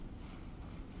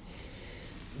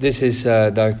This is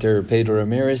Dr. Pedro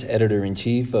Ramirez,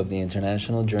 Editor-in-Chief of the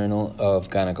International Journal of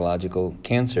Gynecological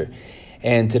Cancer.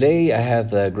 And today I have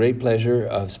the great pleasure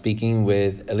of speaking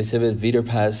with Elizabeth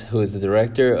Wiederpas, who is the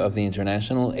Director of the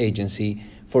International Agency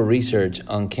for Research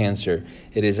on Cancer.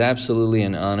 It is absolutely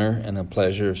an honor and a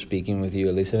pleasure of speaking with you,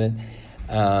 Elizabeth.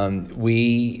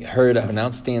 We heard an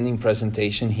outstanding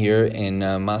presentation here in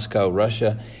Moscow,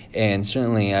 Russia, and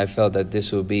certainly I felt that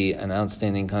this would be an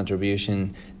outstanding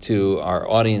contribution to our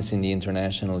audience in the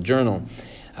International Journal.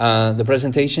 The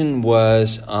presentation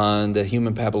was on the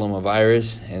human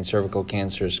papillomavirus and cervical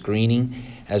cancer screening,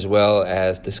 as well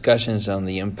as discussions on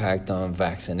the impact on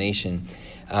vaccination.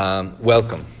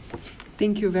 Welcome.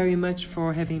 Thank you very much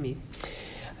for having me.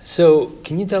 So,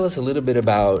 can you tell us a little bit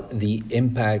about the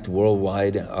impact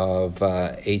worldwide of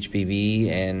HPV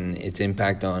and its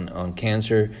impact on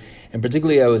cancer? And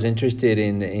particularly, I was interested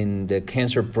in the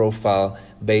cancer profile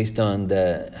based on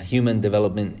the Human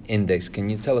Development Index.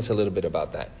 Can you tell us a little bit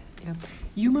about that? Yeah.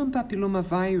 Human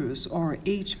papillomavirus, or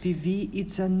HPV,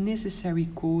 it's a necessary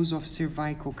cause of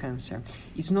cervical cancer.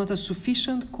 It's not a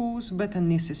sufficient cause, but a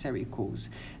necessary cause.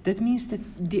 That means that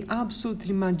the absolute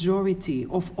majority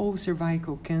of all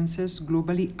cervical cancers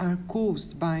globally are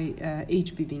caused by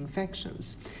HPV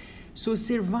infections. So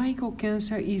cervical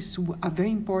cancer is a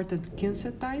very important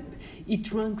cancer type.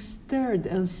 It ranks third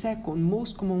and second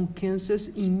most common cancers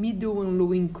in middle and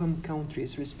low-income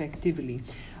countries, respectively.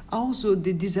 Also,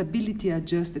 the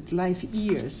disability-adjusted life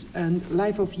years and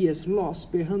life of years lost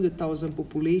per 100,000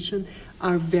 population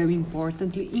are very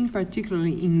importantly, in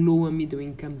particularly in low and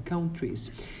middle-income countries.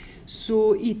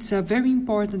 So it's a very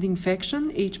important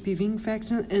infection, HPV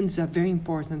infection, and it's a very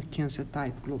important cancer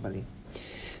type globally.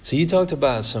 So you talked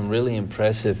about some really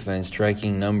impressive and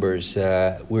striking numbers.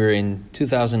 We're in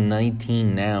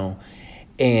 2019 now,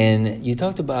 and you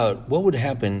talked about what would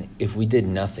happen if we did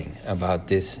nothing about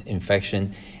this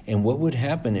infection, and what would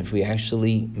happen if we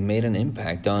actually made an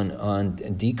impact on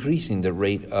decreasing the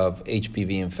rate of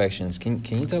HPV infections. Can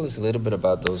you tell us a little bit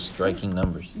about those striking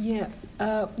numbers? Yeah,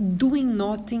 doing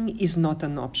nothing is not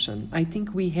an option. I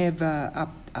think we have a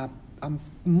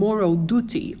moral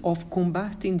duty of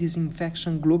combating this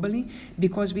infection globally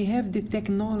because we have the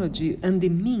technology and the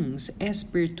means as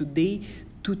per today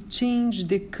to change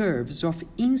the curves of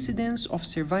incidence of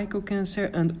cervical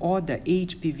cancer and other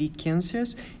HPV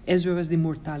cancers, as well as the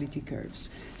mortality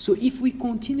curves. So if we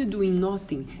continue doing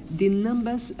nothing, the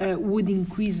numbers would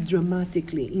increase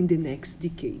dramatically in the next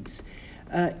decades.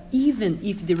 Even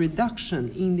if the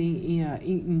reduction in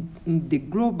the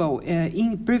global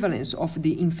prevalence of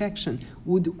the infection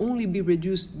would only be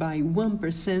reduced by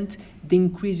 1%, the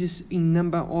increases in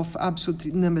number of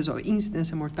absolute numbers of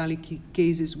incidence and mortality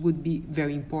cases would be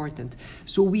very important.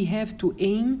 So we have to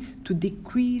aim to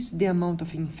decrease the amount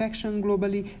of infection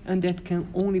globally, and that can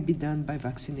only be done by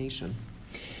vaccination.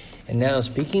 And now,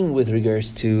 speaking with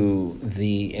regards to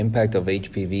the impact of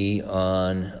HPV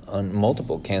on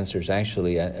multiple cancers,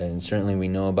 actually, and certainly we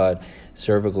know about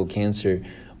cervical cancer,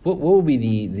 what will be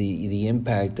the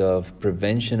impact of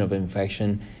prevention of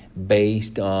infection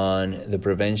based on the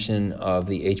prevention of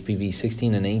the HPV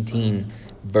 16 and 18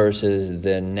 versus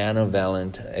the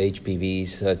nanovalent HPVs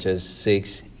such as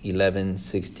 6, 11,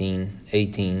 16,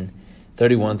 18,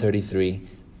 31, 33,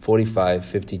 45,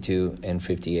 52, and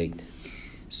 58?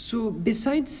 So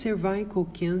besides cervical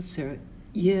cancer,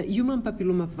 human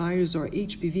papillomavirus or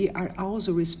HPV are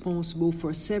also responsible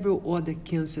for several other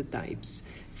cancer types.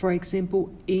 For example,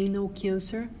 anal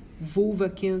cancer, vulva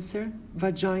cancer,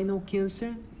 vaginal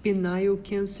cancer, penile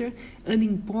cancer, and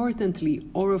importantly,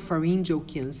 oropharyngeal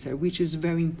cancer, which is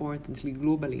very importantly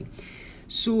globally.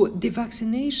 So the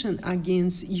vaccination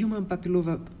against human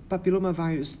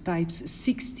papillomavirus types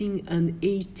 16 and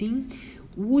 18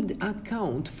 would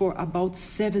account for about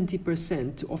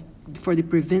 70% for the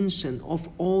prevention of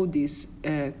all these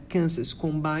cancers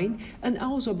combined, and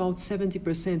also about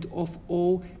 70% of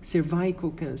all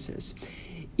cervical cancers.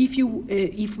 If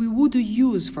we would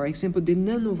use, for example, the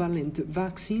nanovalent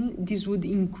vaccine, this would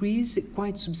increase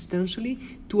quite substantially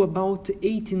to about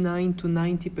 89 to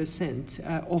 90%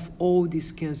 of all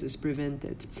these cancers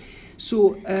prevented.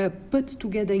 So put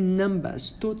together in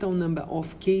numbers, total number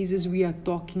of cases, we are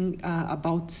talking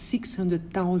about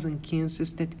 600,000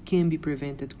 cancers that can be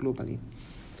prevented globally.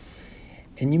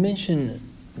 And you mentioned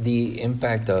the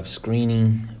impact of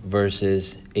screening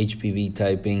versus HPV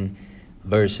typing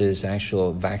versus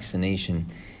actual vaccination.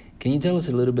 Can you tell us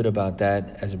a little bit about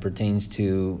that as it pertains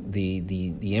to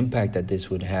the impact that this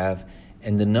would have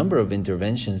and the number of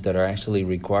interventions that are actually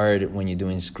required when you're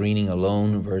doing screening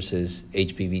alone versus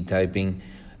HPV typing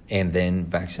and then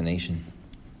vaccination?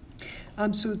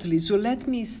 Absolutely. So let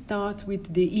me start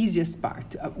with the easiest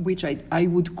part, which I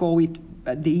would call it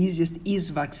the easiest is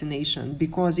vaccination,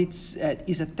 because it's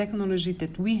is a technology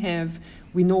that we have,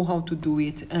 we know how to do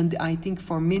it, and I think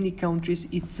for many countries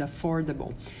it's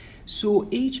affordable. So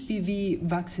HPV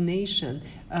vaccination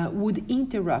would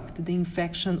interrupt the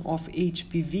infection of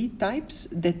HPV types.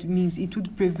 That means it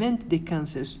would prevent the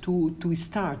cancers to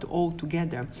start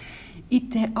altogether.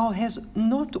 It has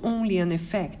not only an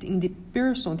effect in the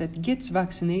person that gets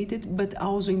vaccinated, but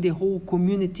also in the whole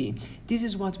community. This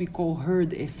is what we call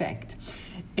herd effect.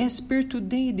 As per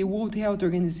today, the World Health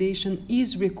Organization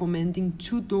is recommending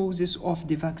 2 doses of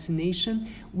the vaccination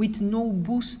with no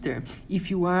booster if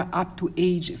you are up to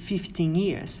age 15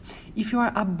 years. If you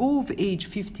are above age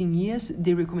 15 years,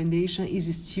 the recommendation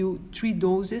is still 3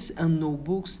 doses and no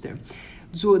booster.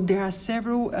 So there are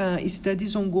several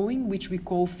studies ongoing, which we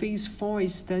call phase 4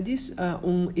 studies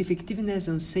on effectiveness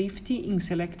and safety in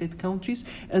selected countries.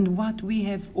 And what we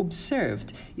have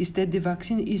observed is that the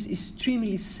vaccine is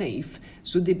extremely safe.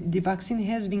 So the vaccine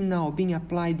has been now being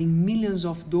applied in millions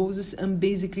of doses, and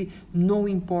basically no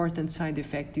important side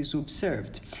effect is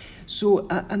observed. So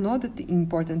another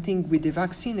important thing with the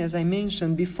vaccine, as I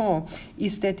mentioned before,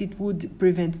 is that it would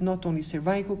prevent not only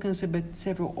cervical cancer, but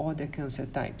several other cancer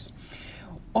types.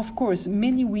 Of course,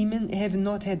 many women have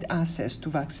not had access to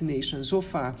vaccination so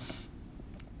far,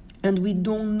 and we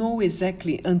don't know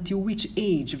exactly until which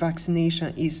age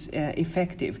vaccination is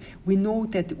effective. We know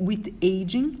that with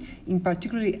aging, in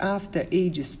particularly after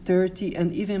ages 30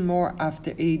 and even more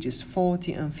after ages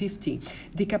 40 and 50,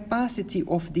 the capacity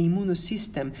of the immune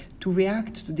system to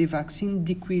react to the vaccine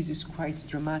decreases quite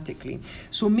dramatically.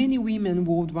 So many women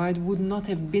worldwide would not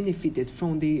have benefited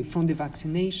from the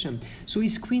vaccination. So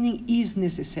screening is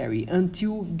necessary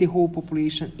until the whole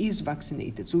population is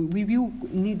vaccinated. So we will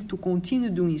need to continue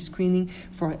doing screening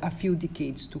for a few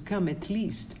decades to come at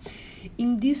least.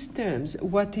 In these terms,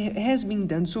 what has been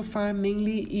done so far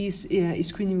mainly is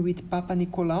screening with Papa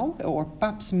Nicolau or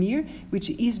Pap smear, which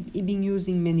is being used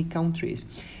in many countries.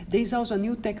 There is also a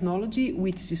new technology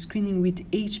which is screening with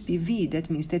HPV. That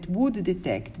means that would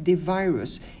detect the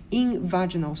virus in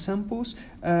vaginal samples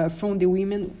from the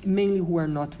women, mainly who are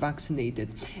not vaccinated.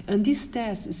 And this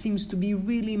test seems to be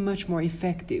really much more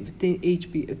effective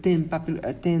than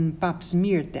Pap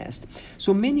smear test.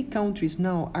 So many countries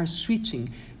now are switching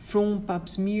from Pap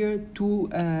smear to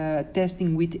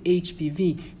testing with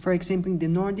HPV. For example, in the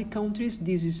Nordic countries,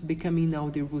 this is becoming now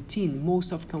the routine.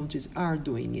 Most of countries are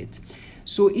doing it.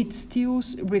 So it still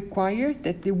requires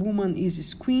that the woman is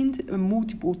screened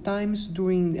multiple times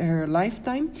during her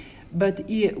lifetime, but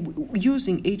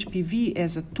using HPV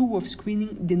as a tool of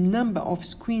screening, the number of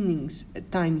screenings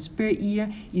times per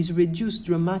year is reduced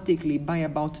dramatically by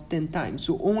about 10 times.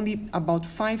 So only about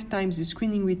 5 times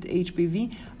screening with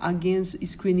HPV against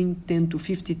screening 10 to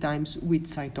 50 times with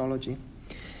cytology.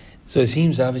 So it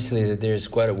seems obviously that there's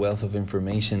quite a wealth of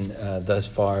information thus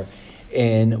far.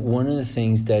 And one of the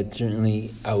things that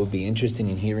certainly I would be interested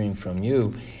in hearing from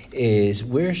you is,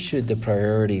 where should the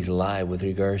priorities lie with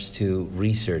regards to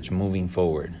research moving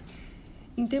forward?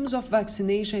 In terms of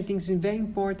vaccination, I think it's very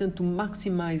important to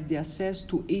maximize the access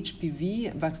to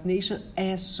HPV vaccination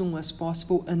as soon as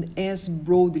possible and as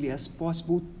broadly as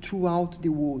possible throughout the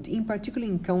world, in particular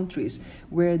in countries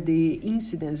where the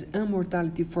incidence and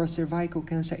mortality for cervical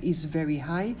cancer is very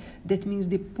high. That means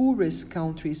the poorest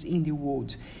countries in the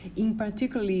world. In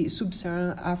particularly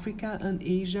Sub-Saharan Africa and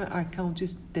Asia are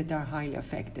countries that are highly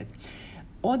affected.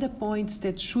 Other points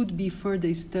that should be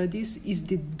further studied is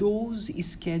the dose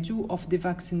schedule of the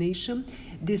vaccination,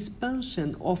 the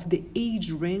expansion of the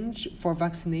age range for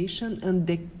vaccination, and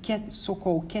the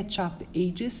so-called catch-up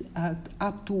ages,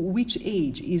 up to which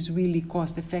age is really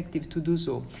cost-effective to do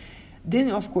so. Then,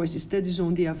 of course, studies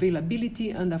on the availability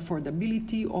and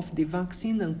affordability of the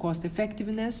vaccine and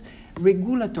cost-effectiveness,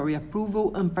 regulatory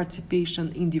approval, and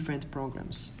participation in different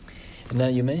programs. Now,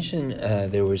 you mentioned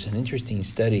there was an interesting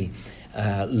study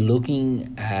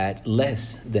looking at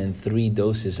less than 3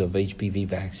 doses of HPV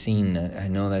vaccine. I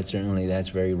know that certainly that's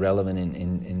very relevant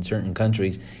in certain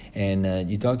countries. And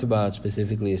you talked about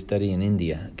specifically a study in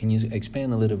India. Can you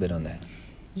expand a little bit on that?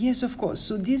 Yes, of course.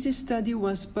 So this study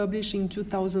was published in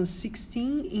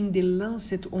 2016 in the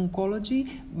Lancet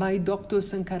Oncology by Dr.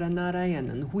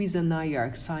 Sankaranarayanan, who is an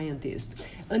IARC scientist.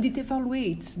 And it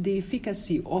evaluates the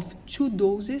efficacy of 2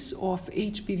 doses of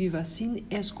HPV vaccine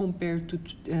as compared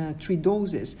to 3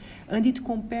 doses. And it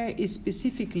compares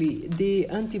specifically the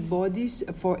antibodies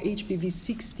for HPV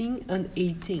 16 and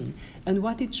 18. And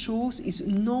what it shows is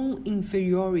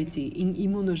non-inferiority in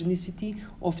immunogenicity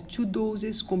of 2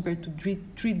 doses compared to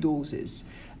 3 doses.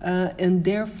 and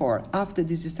therefore, after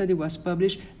this study was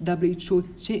published, WHO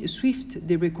switched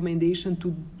the recommendation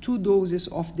to 2 doses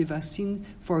of the vaccine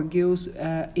for girls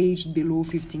aged below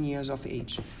 15 years of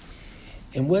age.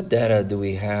 And what data do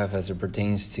we have as it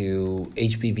pertains to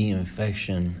HPV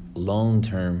infection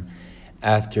long-term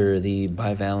after the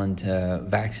bivalent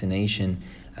vaccination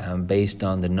based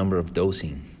on the number of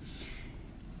dosing?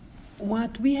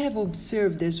 What we have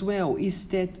observed as well is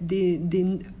that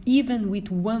even with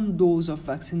 1 dose of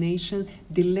vaccination,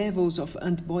 the levels of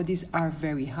antibodies are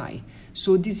very high.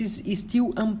 So this is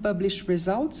still unpublished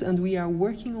results, and we are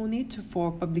working on it for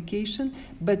publication,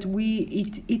 but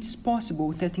it's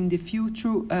possible that in the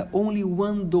future only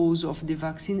 1 dose of the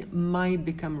vaccine might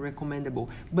become recommendable,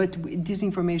 but this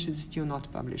information is still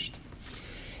not published.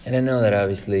 And I know that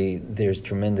obviously there's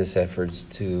tremendous efforts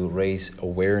to raise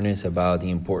awareness about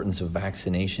the importance of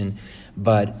vaccination,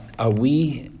 but are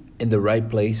we in the right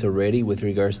place already with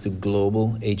regards to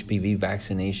global HPV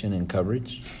vaccination and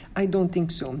coverage? I don't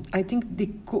think so. I think the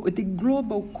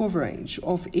global coverage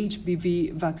of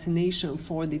HPV vaccination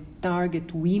for the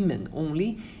target women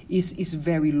only is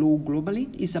very low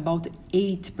globally. It's about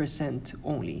 8%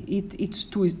 only. It's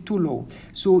too low.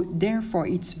 So therefore,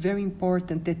 it's very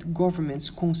important that governments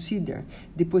consider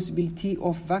the possibility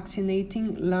of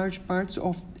vaccinating large parts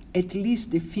of at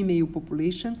least the female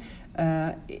population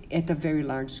at a very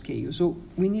large scale. So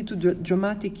we need to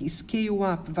dramatically scale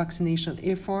up vaccination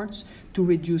efforts to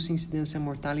reduce incidence and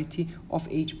mortality of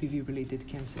HPV-related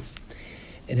cancers.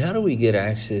 And how do we get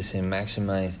access and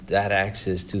maximize that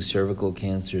access to cervical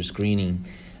cancer screening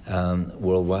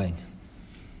worldwide?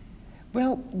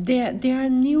 Well, there are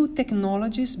new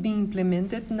technologies being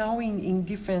implemented now in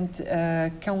different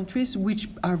countries which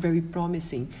are very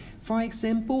promising. For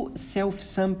example,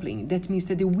 self-sampling. That means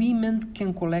that the women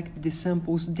can collect the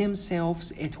samples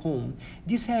themselves at home.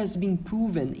 This has been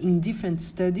proven in different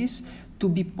studies to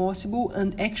be possible,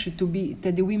 and actually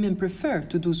that the women prefer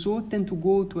to do so than to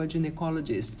go to a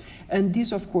gynecologist. And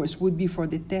this, of course, would be for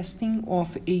the testing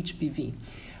of HPV.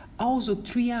 Also,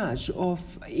 triage of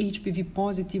HPV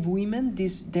positive women.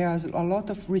 There's a lot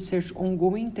of research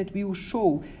ongoing that will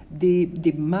show the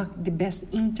best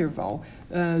interval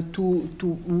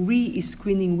to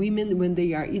re-screening women when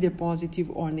they are either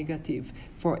positive or negative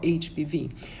for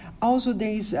HPV. Also, there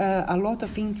is a lot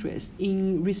of interest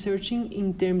in researching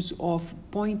in terms of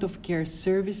point-of-care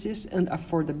services and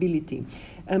affordability.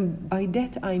 And by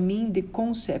that, I mean the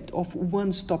concept of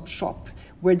one-stop shop,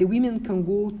 where the women can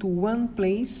go to one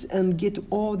place and get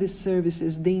all the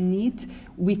services they need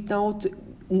without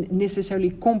necessarily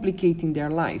complicating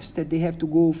their lives, that they have to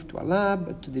go to a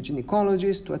lab, to the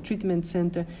gynecologist, to a treatment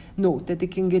center. No, that they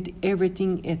can get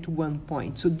everything at one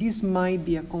point. So this might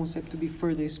be a concept to be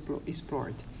further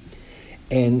explored.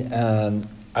 And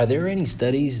are there any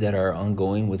studies that are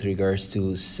ongoing with regards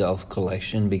to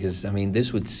self-collection? Because, I mean,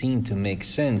 this would seem to make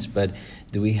sense, but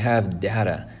do we have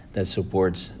data that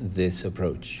supports this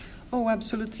approach? Oh,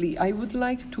 absolutely. I would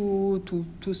like to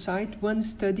cite one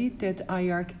study that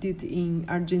IARC did in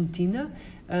Argentina.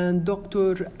 And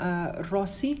Dr.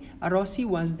 Rossi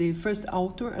was the first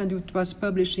author, and it was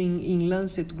published in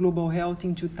Lancet Global Health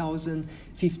in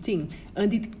 2015.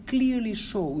 And it clearly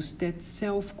shows that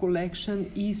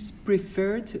self-collection is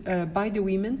preferred by the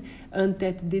women, and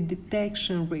that the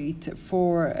detection rate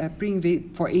for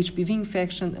HPV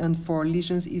infection and for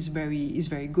lesions is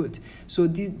very good. So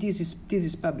this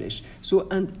is published. So,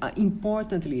 and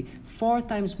importantly, 4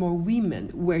 times more women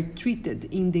were treated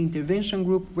in the intervention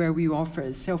group, where we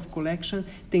offer self-collection,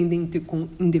 than in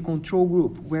the control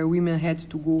group, where women had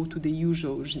to go to the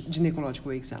usual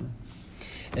gynecological exam.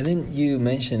 And then you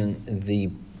mentioned the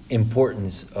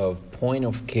importance of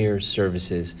point-of-care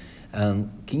services. Can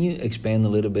you expand a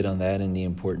little bit on that and the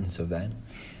importance of that?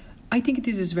 I think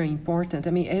this is very important.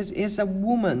 I mean, as a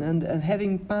woman and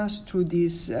having passed through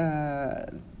this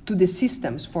to the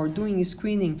systems for doing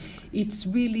screening, it's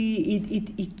really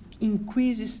it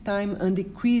increases time and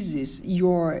decreases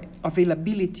your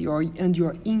availability and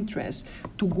your interest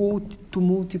to go to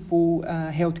multiple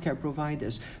healthcare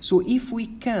providers. So if we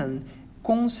can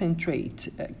concentrate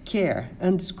care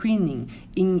and screening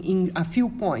in a few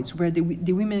points where the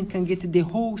women can get the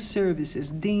whole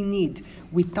services they need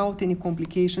without any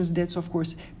complications, that's of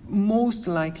course most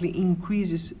likely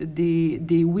increases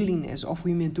the willingness of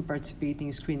women to participate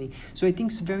in screening. So I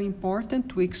think it's very important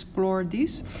to explore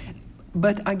this.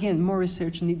 But again, more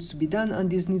research needs to be done, and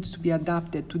this needs to be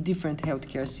adapted to different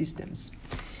healthcare systems.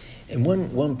 And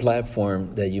one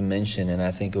platform that you mentioned, and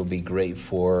I think it would be great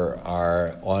for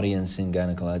our audience in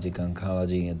gynecologic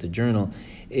oncology at the journal,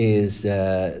 is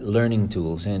learning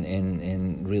tools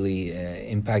and really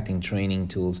impacting training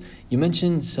tools. You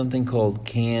mentioned something called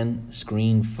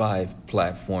CanScreen5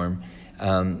 platform.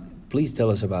 Please tell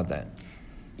us about that.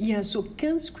 Yeah, so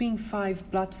CanScreen5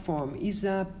 platform is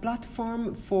a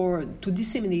platform to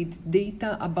disseminate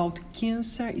data about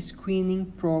cancer screening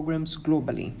programs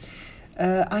globally.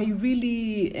 I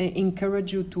really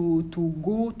encourage you to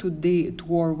go to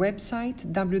our website,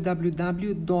 www.iarc.fr,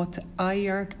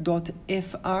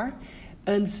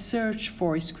 and search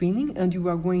for screening, and you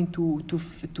are going to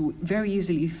very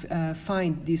easily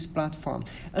find this platform.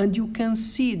 And you can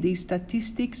see the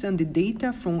statistics and the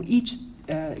data from each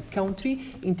country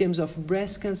in terms of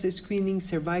breast cancer screening,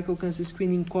 cervical cancer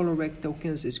screening, colorectal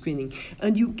cancer screening.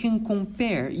 And you can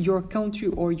compare your country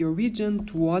or your region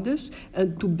to others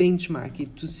and to benchmark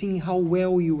it, to see how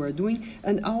well you are doing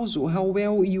and also how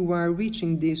well you are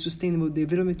reaching the Sustainable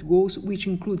Development Goals, which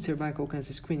include cervical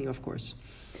cancer screening, of course.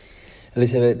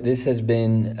 Elizabeth, this has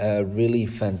been a really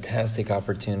fantastic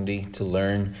opportunity to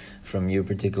learn from you,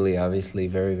 particularly, obviously,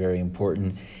 very, very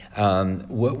important.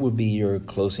 What would be your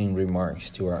closing remarks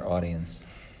to our audience?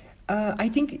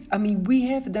 We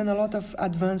have done a lot of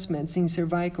advancements in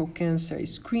cervical cancer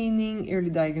screening, early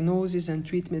diagnosis, and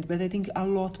treatment, but I think a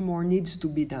lot more needs to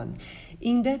be done.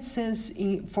 In that sense,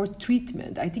 for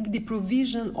treatment, I think the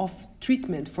provision of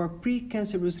treatment for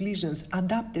precancerous lesions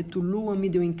adapted to low and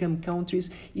middle income countries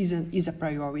is a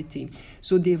priority.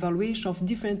 So the evaluation of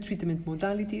different treatment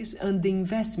modalities and the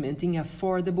investment in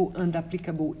affordable and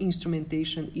applicable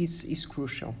instrumentation is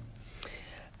crucial.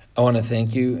 I want to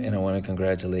thank you and I want to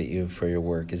congratulate you for your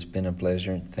work. It's been a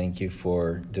pleasure. Thank you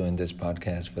for doing this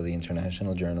podcast for the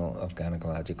International Journal of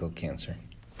Gynecological Cancer.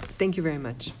 Thank you very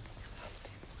much.